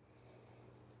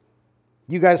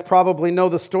 You guys probably know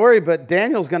the story, but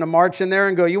Daniel's going to march in there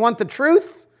and go, you want the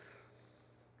truth?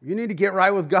 You need to get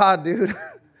right with God, dude.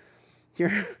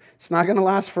 It's not going to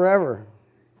last forever.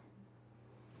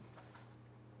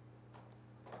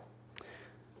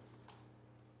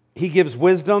 He gives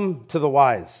wisdom to the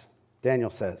wise, Daniel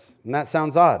says. And that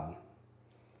sounds odd.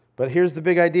 But here's the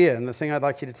big idea and the thing I'd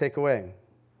like you to take away.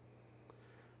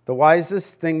 The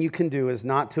wisest thing you can do is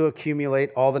not to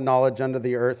accumulate all the knowledge under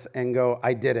the earth and go,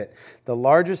 I did it. The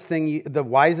wisest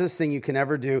thing you can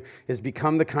ever do is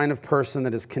become the kind of person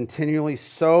that is continually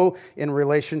so in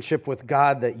relationship with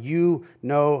God that you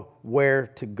know where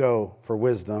to go for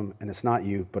wisdom, and it's not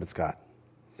you, but it's God.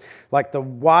 Like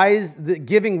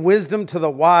giving wisdom to the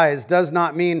wise does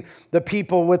not mean the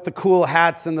people with the cool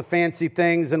hats and the fancy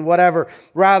things and whatever.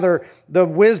 Rather, the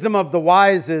wisdom of the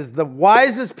wise is the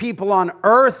wisest people on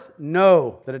earth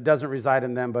know that it doesn't reside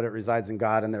in them, but it resides in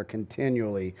God, and they're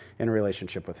continually in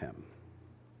relationship with Him.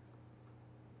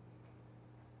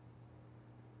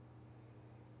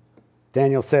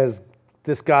 Daniel says,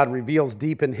 this God reveals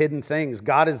deep and hidden things.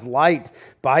 God is light.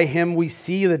 By Him we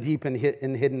see the deep and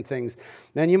hidden things.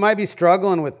 Then you might be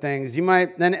struggling with things.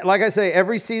 And like I say,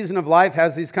 every season of life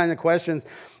has these kind of questions.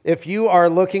 If you are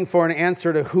looking for an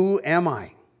answer to who am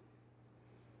I?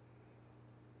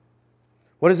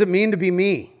 What does it mean to be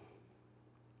me?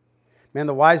 Man,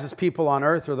 the wisest people on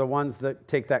earth are the ones that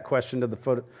take that question to the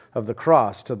foot of the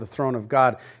cross, to the throne of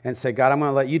God, and say, God, I'm going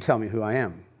to let you tell me who I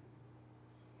am.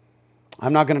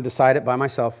 I'm not going to decide it by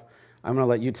myself. I'm going to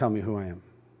let you tell me who I am.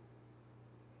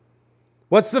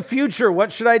 What's the future?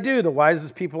 What should I do? The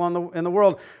wisest people in the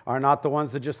world are not the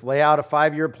ones that just lay out a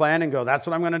 5-year plan and go, that's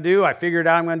what I'm going to do. I figured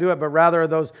out I'm going to do it. But rather are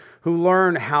those who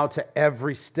learn how to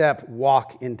every step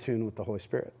walk in tune with the Holy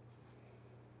Spirit.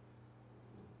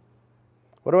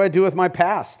 What do I do with my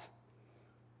past?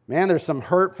 Man, there's some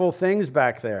hurtful things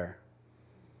back there.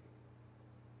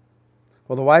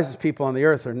 Well, the wisest people on the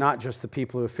earth are not just the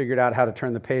people who have figured out how to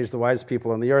turn the page. The wisest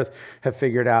people on the earth have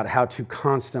figured out how to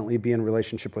constantly be in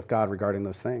relationship with God regarding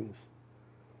those things.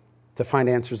 To find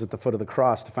answers at the foot of the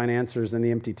cross, to find answers in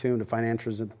the empty tomb, to find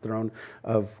answers at the throne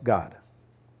of God.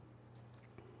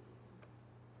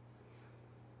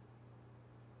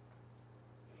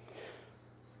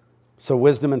 So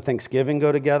wisdom and thanksgiving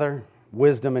go together.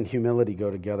 Wisdom and humility go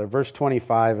together. Verse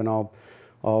 25, and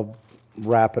I'll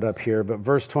wrap it up here, but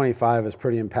verse 25 is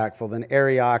pretty impactful. Then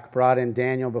Arioch brought in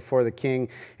Daniel before the king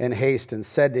in haste and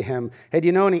said to him, hey, do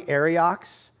you know any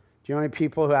Ariochs? Do you know any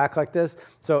people who act like this?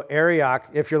 So Arioch,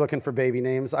 if you're looking for baby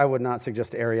names, I would not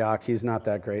suggest Arioch. He's not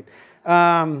that great.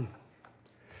 I'm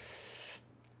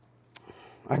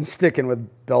sticking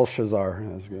with Belshazzar.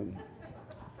 That's good.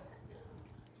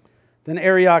 Then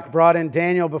Arioch brought in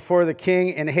Daniel before the king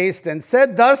in haste and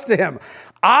said thus to him,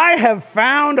 I have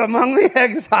found among the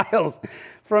exiles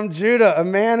from Judah a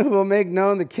man who will make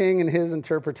known the king and his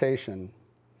interpretation.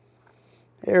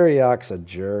 Arioch's a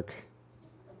jerk.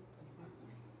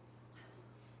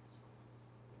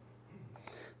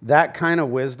 That kind of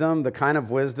wisdom, the kind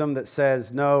of wisdom that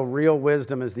says, no, real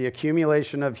wisdom is the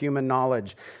accumulation of human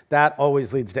knowledge, that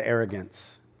always leads to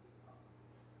arrogance.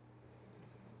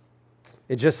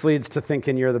 It just leads to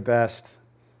thinking you're the best,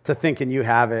 to thinking you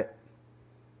have it.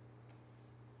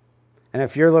 And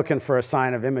if you're looking for a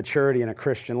sign of immaturity in a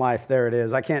Christian life, there it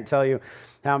is. I can't tell you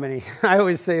how many, I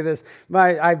always say this,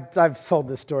 I've told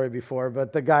this story before,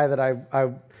 but the guy that I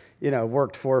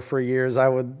worked for years,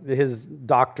 his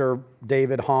Dr.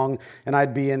 David Hong, and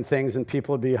I'd be in things and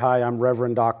people would be, hi, I'm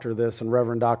Reverend Doctor this and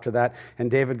Reverend Doctor that,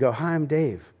 and Dave would go, hi, I'm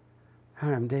Dave.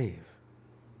 Hi, I'm Dave.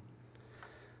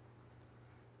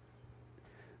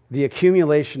 The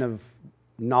accumulation of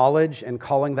knowledge and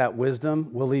calling that wisdom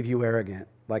will leave you arrogant,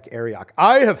 like Arioch.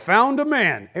 I have found a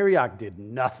man. Arioch did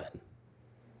nothing.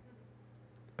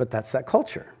 But that's that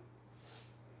culture.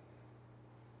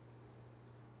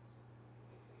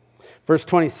 Verse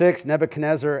 26,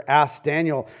 Nebuchadnezzar asked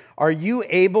Daniel, are you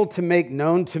able to make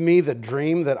known to me the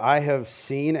dream that I have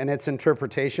seen and its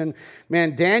interpretation?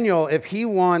 Man, Daniel, if he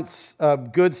wants a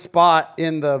good spot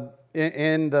in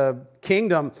the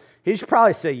kingdom, he should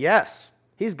probably say yes.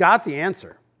 He's got the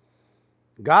answer.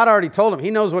 God already told him. He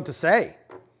knows what to say.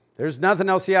 There's nothing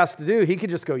else he has to do. He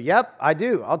could just go, yep, I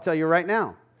do. I'll tell you right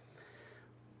now.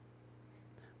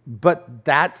 But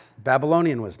that's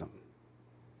Babylonian wisdom.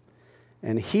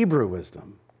 And Hebrew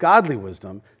wisdom godly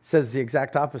wisdom, says the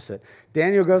exact opposite.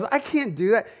 Daniel goes, I can't do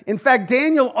that. In fact,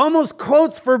 Daniel almost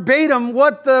quotes verbatim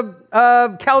what the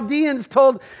Chaldeans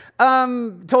told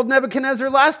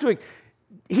Nebuchadnezzar last week.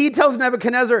 He tells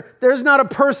Nebuchadnezzar, there's not a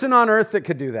person on earth that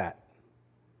could do that.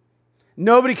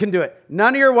 Nobody can do it.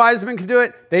 None of your wise men can do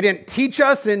it. They didn't teach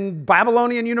us in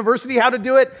Babylonian University how to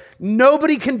do it.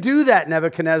 Nobody can do that,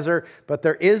 Nebuchadnezzar, but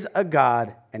there is a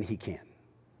God and he can.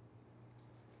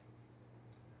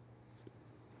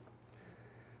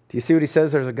 Do you see what he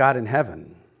says? There's a God in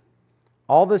heaven.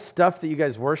 All this stuff that you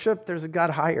guys worship, there's a God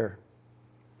higher.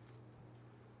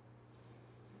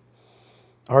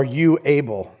 Are you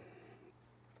able?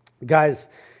 Guys,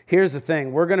 here's the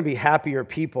thing. We're going to be happier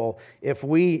people if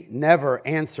we never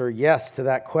answer yes to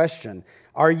that question.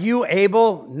 Are you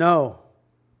able? No.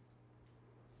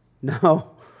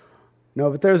 No. No,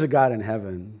 but there's a God in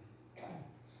heaven.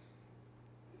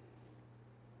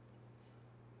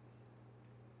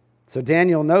 So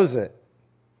Daniel knows it.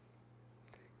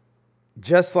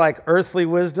 Just like earthly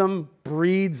wisdom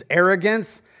breeds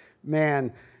arrogance,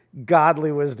 man,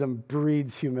 godly wisdom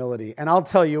breeds humility. And I'll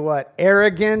tell you what,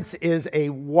 arrogance is a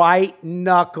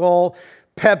white-knuckle,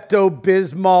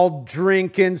 Pepto-Bismol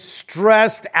drinking,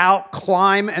 stressed out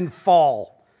climb and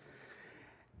fall.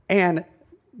 And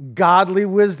godly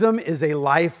wisdom is a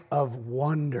life of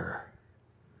wonder.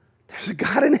 There's a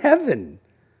God in heaven.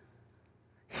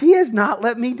 He has not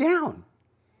let me down.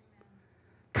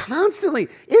 Constantly.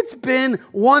 It's been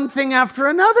one thing after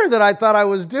another that I thought I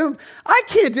was doomed. I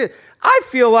can't do it. I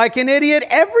feel like an idiot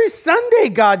every Sunday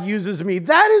God uses me.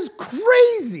 That is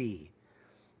crazy.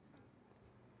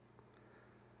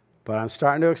 But I'm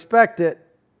starting to expect it.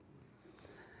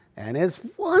 And it's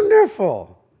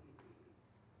wonderful.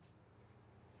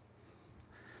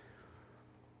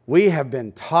 We have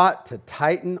been taught to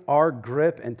tighten our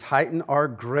grip,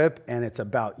 and it's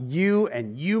about you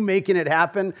and you making it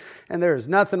happen. And there is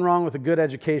nothing wrong with a good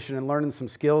education and learning some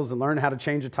skills and learning how to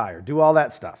change a tire. Do all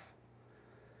that stuff.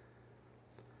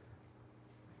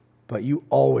 But you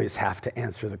always have to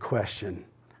answer the question,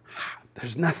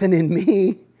 there's nothing in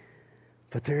me,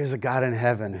 but there is a God in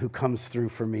heaven who comes through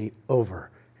for me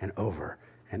over and over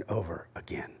and over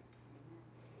again.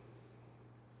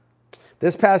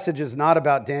 This passage is not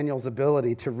about Daniel's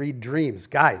ability to read dreams.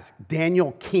 Guys,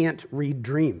 Daniel can't read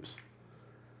dreams.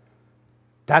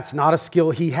 That's not a skill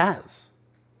he has.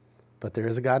 But there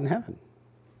is a God in heaven.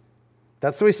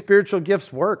 That's the way spiritual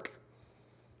gifts work.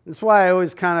 That's why I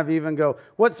always kind of even go,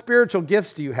 what spiritual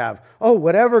gifts do you have? Oh,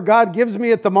 whatever God gives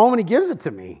me at the moment, he gives it to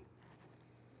me.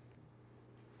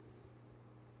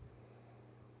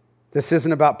 This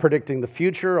isn't about predicting the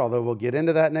future, although we'll get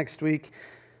into that next week.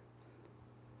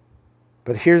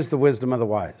 But here's the wisdom of the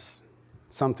wise.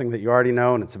 Something that you already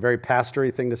know, and it's a very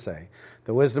pastory thing to say.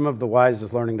 The wisdom of the wise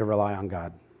is learning to rely on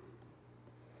God.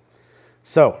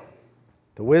 So,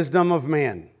 the wisdom of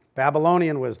man,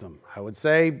 Babylonian wisdom, I would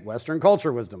say Western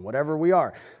culture wisdom, whatever we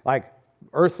are, like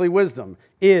earthly wisdom,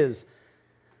 is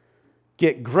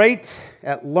get great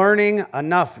at learning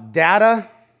enough data,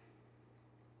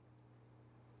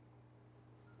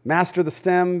 master the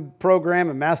STEM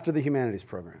program, and master the humanities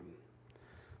program.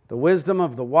 The wisdom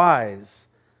of the wise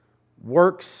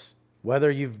works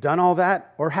whether you've done all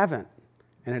that or haven't.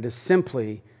 And it is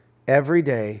simply, every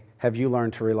day, have you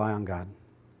learned to rely on God?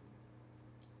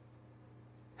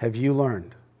 Have you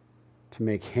learned to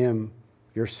make him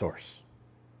your source?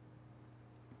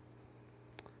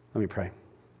 Let me pray.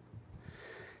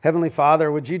 Heavenly Father,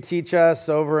 would you teach us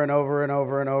over and over and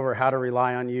over and over how to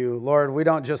rely on you? Lord, we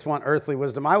don't just want earthly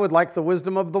wisdom. I would like the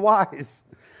wisdom of the wise.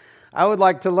 I would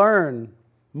like to learn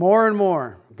more and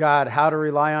more, God, how to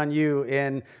rely on you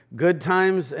in good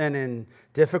times and in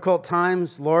difficult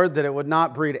times, Lord, that it would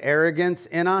not breed arrogance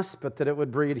in us, but that it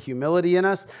would breed humility in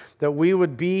us, that we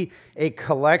would be a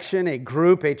collection, a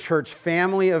group, a church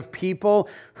family of people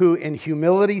who in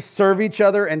humility serve each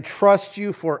other and trust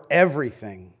you for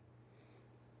everything.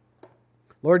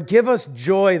 Lord, give us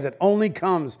joy that only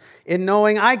comes in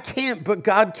knowing I can't, but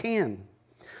God can.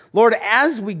 Lord,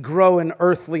 as we grow in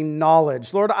earthly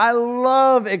knowledge, Lord, I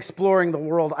love exploring the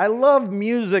world. I love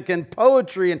music and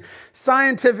poetry and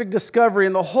scientific discovery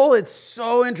and the whole. It's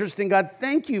so interesting. God,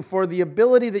 thank you for the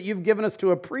ability that you've given us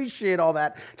to appreciate all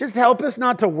that. Just help us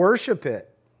not to worship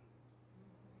it,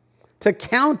 to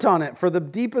count on it for the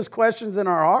deepest questions in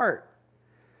our heart.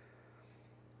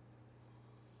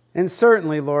 And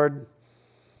certainly, Lord,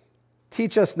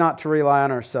 teach us not to rely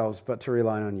on ourselves, but to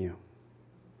rely on you.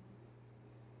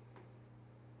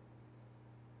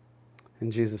 In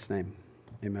Jesus' name,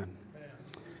 amen.